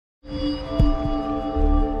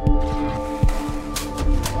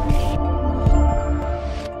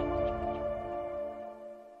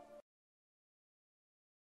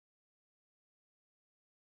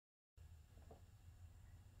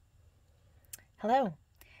Hello,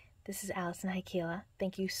 this is Alison.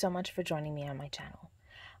 Thank you so much for joining me on my channel.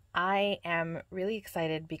 I am really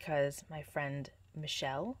excited because my friend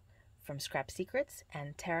Michele from Scrap Secrets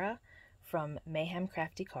and Terra from Mayhem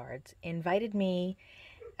Crafty Cards invited me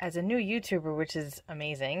as a new YouTuber, which is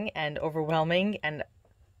amazing and overwhelming and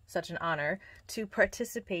such an honor, to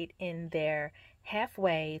participate in their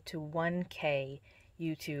halfway to 1K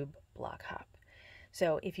YouTube blog hop.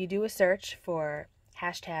 So if you do a search for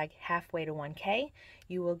hashtag halfway to 1K,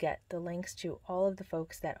 you will get the links to all of the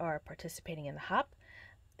folks that are participating in the hop.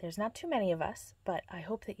 There's not too many of us, but I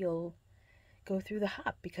hope that you'll go through the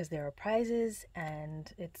hop because there are prizes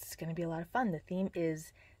and it's going to be a lot of fun. The theme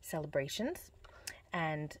is celebrations,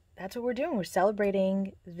 and that's what we're doing. We're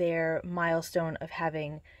celebrating their milestone of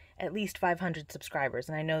having at least 500 subscribers,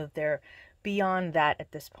 and I know that they're beyond that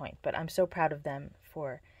at this point, but I'm so proud of them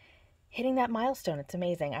for hitting that milestone. It's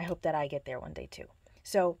amazing. I hope that I get there one day too.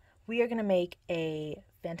 So we are going to make a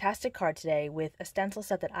fantastic card today with a stencil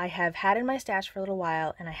set that I have had in my stash for a little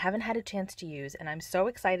while and I haven't had a chance to use, and I'm so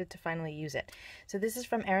excited to finally use it. So this is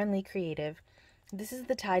from Erin Lee Creative. This is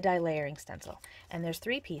the tie-dye layering stencil, and there's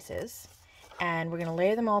 3 pieces, and we're going to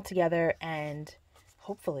layer them all together, and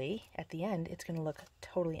hopefully at the end it's going to look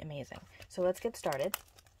totally amazing. So let's get started.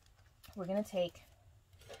 We're going to take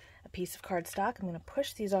a piece of cardstock. I'm going to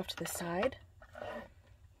push these off to the side,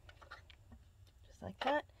 just like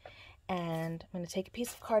that. And I'm going to take a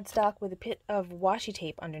piece of cardstock with a bit of washi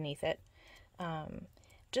tape underneath it,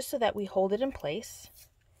 just so that we hold it in place.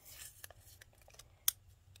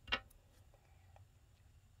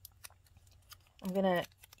 I'm going to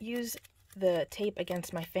use the tape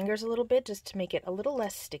against my fingers a little bit just to make it a little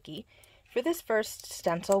less sticky. For this first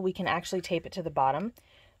stencil, we can actually tape it to the bottom,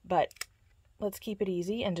 but let's keep it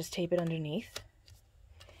easy and just tape it underneath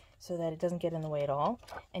so that it doesn't get in the way at all.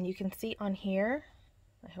 And you can see on here,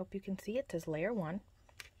 I hope you can see it says layer 1.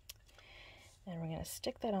 And we're going to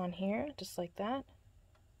stick that on here just like that.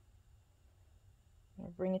 I'm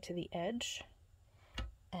going to bring it to the edge,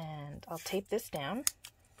 and I'll tape this down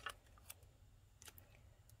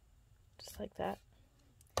just like that.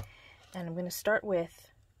 And I'm going to start with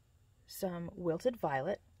some Wilted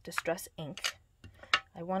Violet Distress ink.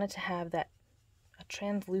 I wanted to have a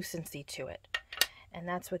translucency to it, and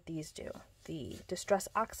that's what these do. The Distress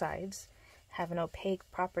oxides have an opaque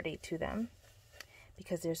property to them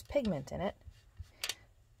because there's pigment in it,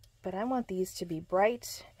 but I want these to be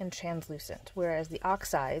bright and translucent, whereas the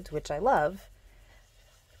oxides, which I love,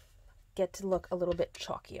 get to look a little bit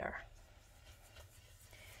chalkier.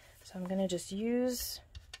 So I'm going to just use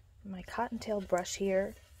my cottontail brush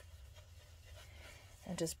here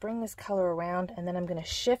and just bring this color around, and then I'm going to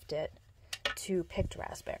shift it to picked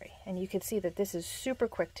raspberry. And you can see that this is super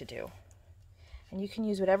quick to do, and you can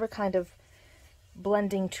use whatever kind of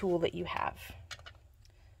blending tool that you have.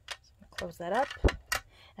 So I'm going to close that up,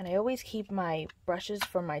 and I always keep my brushes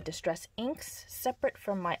for my distress inks separate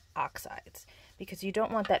from my oxides because you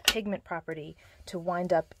don't want that pigment property to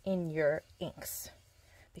wind up in your inks,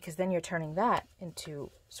 because then you're turning that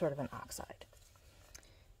into sort of an oxide.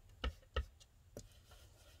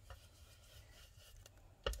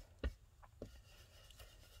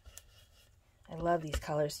 I love these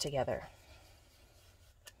colors together.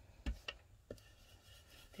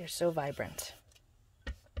 They're so vibrant.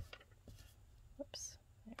 Whoops,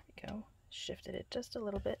 there we go. Shifted it just a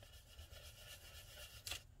little bit.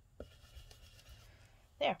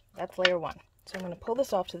 There, that's layer 1. So I'm going to pull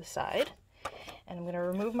this off to the side, and I'm going to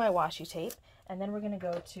remove my washi tape, and then we're going to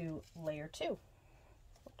go to layer 2.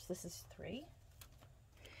 Oops, this is 3.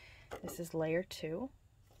 This is layer 2.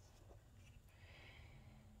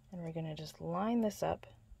 And we're going to just line this up,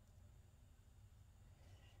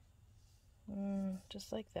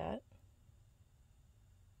 just like that.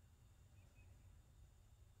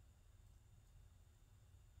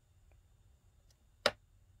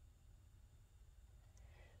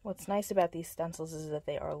 What's nice about these stencils is that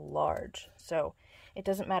they are large, so it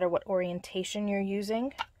doesn't matter what orientation you're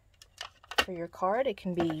using for your card. It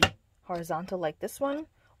can be horizontal like this one,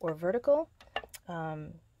 or vertical.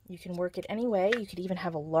 You can work it any way. You could even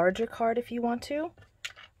have a larger card if you want to.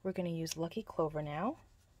 We're going to use Lucky Clover now.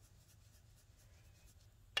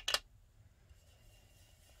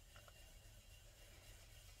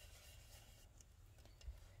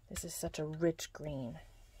 This is such a rich green.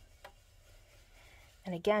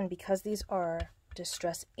 And again, because these are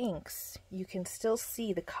distress inks, you can still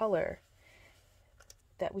see the color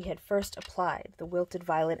that we had first applied, the Wilted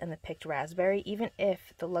Violet and the picked raspberry, even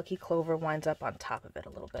if the Lucky Clover winds up on top of it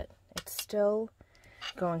a little bit. It's still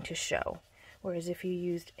going to show. Whereas if you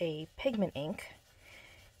used a pigment ink,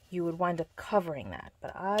 you would wind up covering that.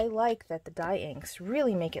 But I like that the dye inks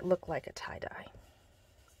really make it look like a tie-dye.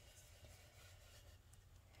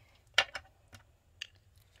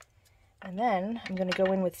 And then I'm going to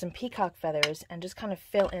go in with some Peacock Feathers and just kind of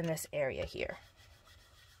fill in this area here.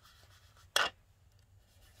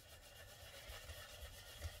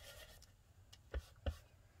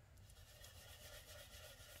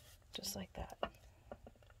 Just like that.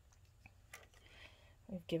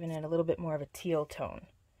 We've given it a little bit more of a teal tone.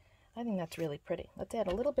 I think that's really pretty. Let's add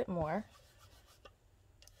a little bit more.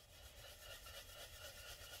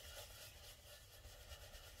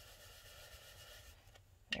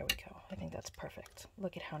 There we go. I think that's perfect.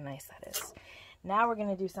 Look at how nice that is. Now we're going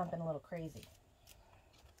to do something a little crazy.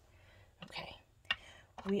 Okay.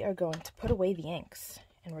 We are going to put away the inks,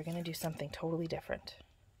 and we're going to do something totally different.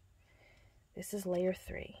 This is layer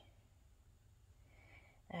 3.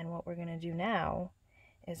 And what we're going to do now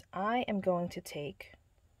is I am going to take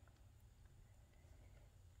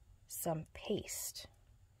some paste.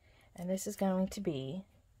 And this is going to be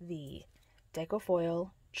the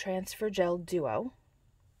Decofoil Transfer Gel Duo.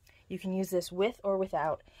 You can use this with or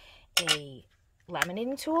without a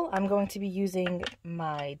laminating tool. I'm going to be using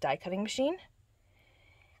my die cutting machine.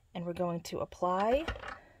 And we're going to apply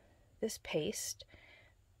this paste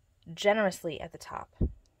generously at the top.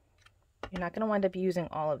 You're not going to wind up using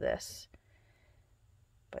all of this,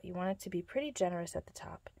 but you want it to be pretty generous at the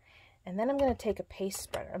top. And then I'm going to take a paste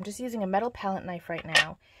spreader. I'm just using a metal palette knife right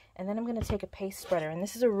now. And then I'm going to take a paste spreader. And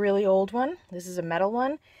this is a really old one. This is a metal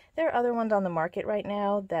one. There are other ones on the market right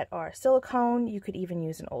now that are silicone. You could even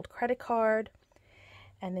use an old credit card.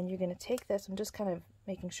 And then you're going to take this. I'm just kind of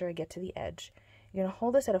making sure I get to the edge. You're going to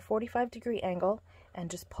hold this at a 45-degree angle and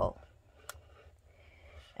just pull.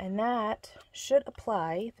 And that should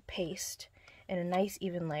apply the paste in a nice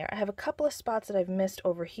even layer. I have a couple of spots that I've missed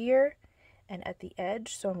over here and at the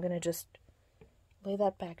edge, so I'm going to just lay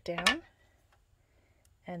that back down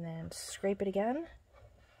and then scrape it again.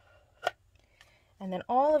 And then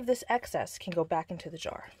all of this excess can go back into the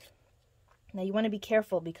jar. Now you want to be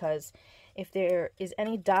careful because if there is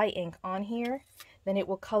any dye ink on here, then it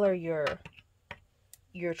will color your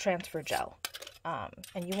transfer gel.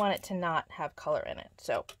 And you want it to not have color in it.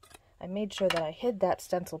 So I made sure that I hid that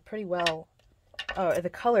stencil pretty well, or the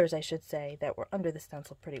colors I should say, that were under the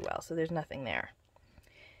stencil pretty well, so there's nothing there.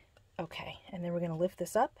 Okay, and then we're going to lift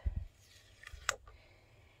this up.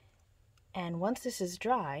 And once this is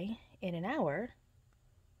dry, in an hour,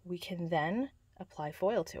 we can then apply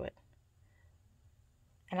foil to it.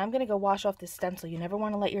 And I'm going to go wash off this stencil. You never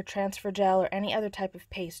want to let your transfer gel or any other type of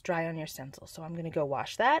paste dry on your stencil. So I'm going to go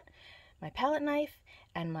wash that, my palette knife,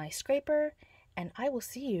 and my scraper, and I will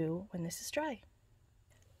see you when this is dry.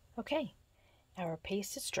 Okay, our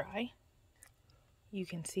paste is dry. You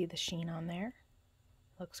can see the sheen on there.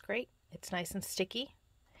 Looks great. It's nice and sticky.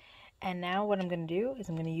 And now what I'm going to do is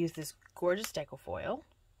I'm going to use this gorgeous Decofoil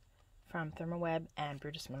from Therm O Web and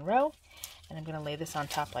Brutus Monroe, and I'm going to lay this on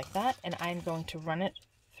top like that, and I'm going to run it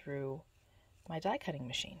through my die cutting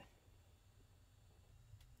machine.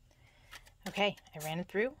 Okay, I ran it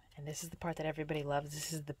through, and this is the part that everybody loves.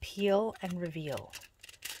 This is the peel and reveal.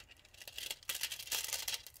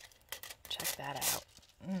 Check that out.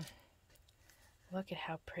 Look at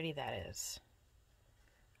how pretty that is.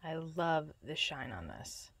 I love the shine on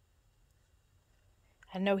this.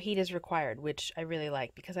 And no heat is required, which I really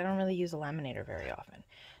like because I don't really use a laminator very often.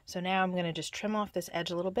 So now I'm going to just trim off this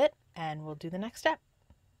edge a little bit, and we'll do the next step.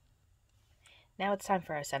 Now it's time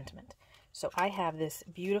for our sentiment. So I have this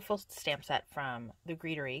beautiful stamp set from the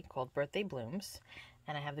Greetery called Birthday Blooms,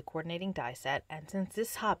 and I have the coordinating die set, and since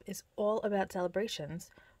this hop is all about celebrations,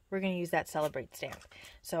 we're going to use that Celebrate stamp.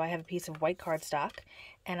 So I have a piece of white cardstock,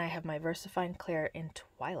 and I have my VersaFine Clair in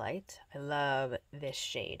Twilight. I love this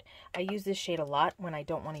shade. I use this shade a lot when I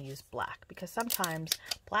don't want to use black, because sometimes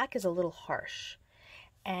black is a little harsh,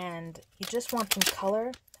 and you just want some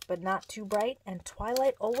color, but not too bright, and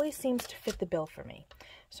Twilight always seems to fit the bill for me.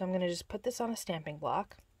 So I'm going to just put this on a stamping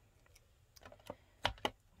block,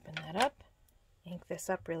 open that up, ink this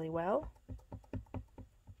up really well,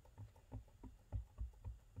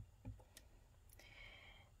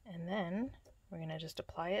 and then we're going to just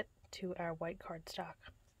apply it to our white cardstock,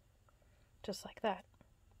 just like that.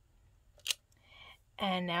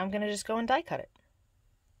 And now I'm going to just go and die cut it.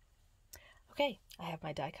 Okay, I have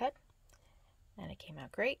my die cut, and it came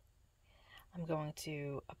out great. I'm going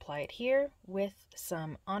to apply it here with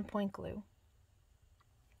some on-point glue.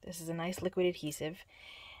 This is a nice liquid adhesive.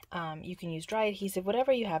 You can use dry adhesive,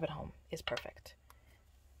 whatever you have at home is perfect.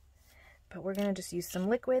 But we're going to just use some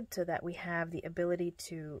liquid so that we have the ability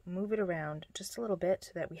to move it around just a little bit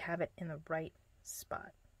so that we have it in the right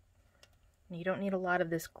spot. You don't need a lot of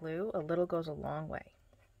this glue. A little goes a long way.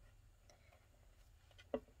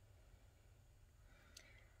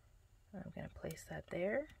 I'm going to place that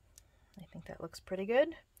there. I think that looks pretty good.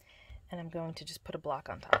 And I'm going to just put a block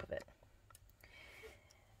on top of it.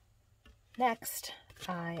 Next,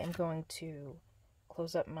 I am going to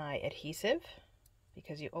close up my adhesive,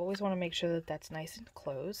 because you always want to make sure that that's nice and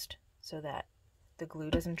closed so that the glue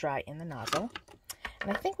doesn't dry in the nozzle. And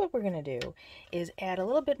I think what we're going to do is add a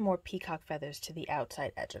little bit more peacock feathers to the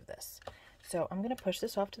outside edge of this. So I'm going to push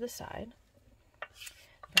this off to the side,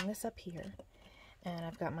 bring this up here, and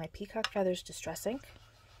I've got my peacock feathers distress ink.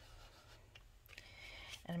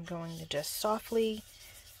 And I'm going to just softly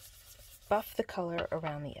buff the color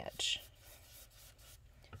around the edge.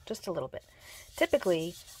 Just a little bit.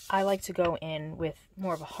 Typically, I like to go in with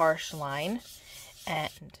more of a harsh line and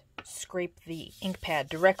scrape the ink pad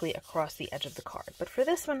directly across the edge of the card. But for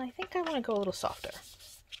this one, I think I want to go a little softer.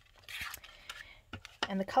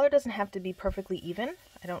 And the color doesn't have to be perfectly even.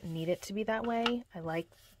 I don't need it to be that way. I like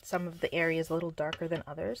some of the areas a little darker than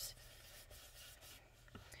others.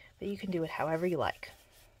 But you can do it however you like.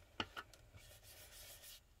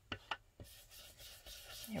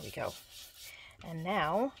 There we go. And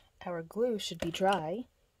now our glue should be dry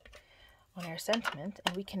on our sentiment,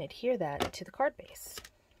 and we can adhere that to the card base.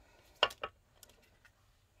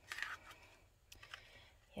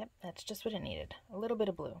 Yep, that's just what it needed. A little bit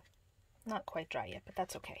of blue. Not quite dry yet, but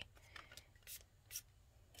that's okay.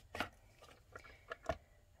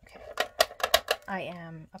 Okay. I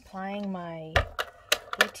am applying my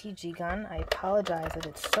ATG gun. I apologize that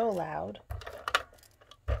it's so loud.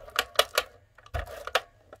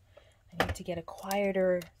 I need to get a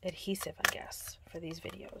quieter adhesive, I guess, for these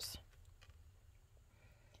videos.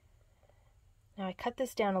 Now I cut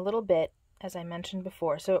this down a little bit, as I mentioned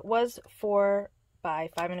before. So it was 4 by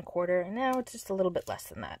 5 1/4, and now it's just a little bit less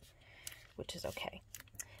than that, which is okay.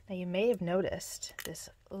 Now you may have noticed this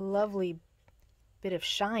lovely bit of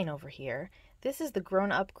shine over here. This is the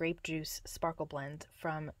Grown Up Grape Juice Sparkle Blend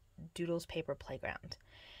from Doodles Paper Playground.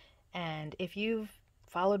 And if you've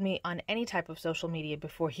followed me on any type of social media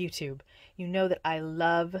before YouTube, you know that I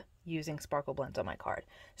love using sparkle blends on my card.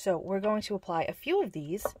 So we're going to apply a few of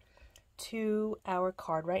these to our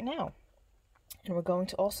card right now. And we're going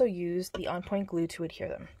to also use the on-point glue to adhere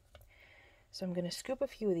them. So I'm going to scoop a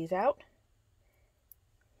few of these out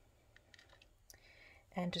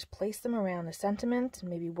and just place them around the sentiment,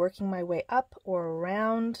 maybe working my way up or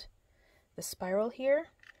around the spiral here.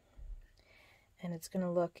 And it's going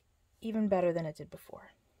to look even better than it did before.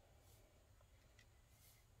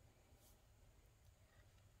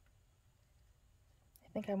 I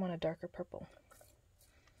think I want a darker purple.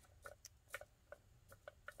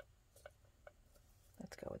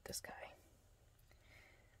 Let's go with this guy.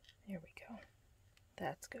 There we go.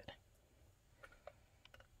 That's good.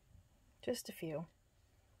 Just a few.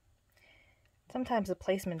 Sometimes the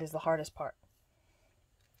placement is the hardest part.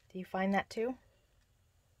 Do you find that too?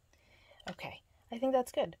 Okay, I think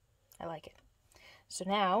that's good. I like it. So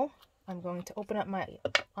now I'm going to open up my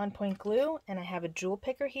on-point glue, and I have a jewel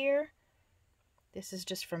picker here. This is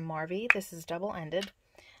just from Marvy. This is double-ended.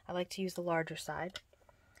 I like to use the larger side.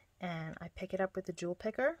 And I pick it up with the jewel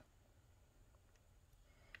picker.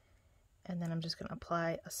 And then I'm just going to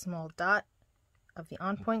apply a small dot of the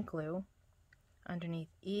on-point glue underneath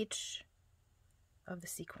each of the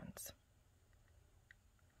sequins.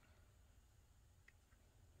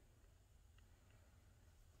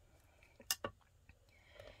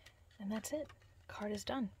 And that's it. Card is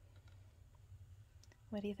done.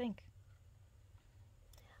 What do you think?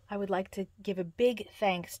 I would like to give a big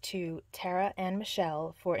thanks to Terra and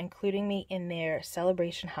Michele for including me in their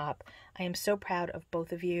celebration hop. I am so proud of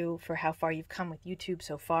both of you for how far you've come with YouTube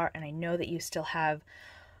so far, and I know that you still have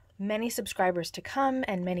many subscribers to come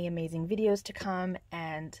and many amazing videos to come,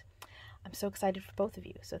 and I'm so excited for both of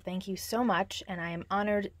you. So thank you so much, and I am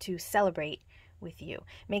honored to celebrate with you.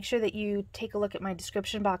 Make sure that you take a look at my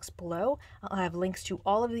description box below. I'll have links to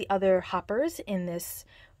all of the other hoppers in this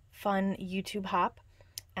fun YouTube hop.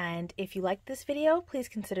 And if you liked this video, please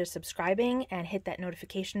consider subscribing and hit that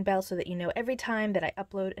notification bell so that you know every time that I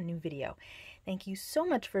upload a new video. Thank you so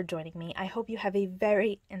much for joining me. I hope you have a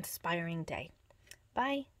very inspiring day.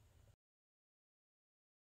 Bye.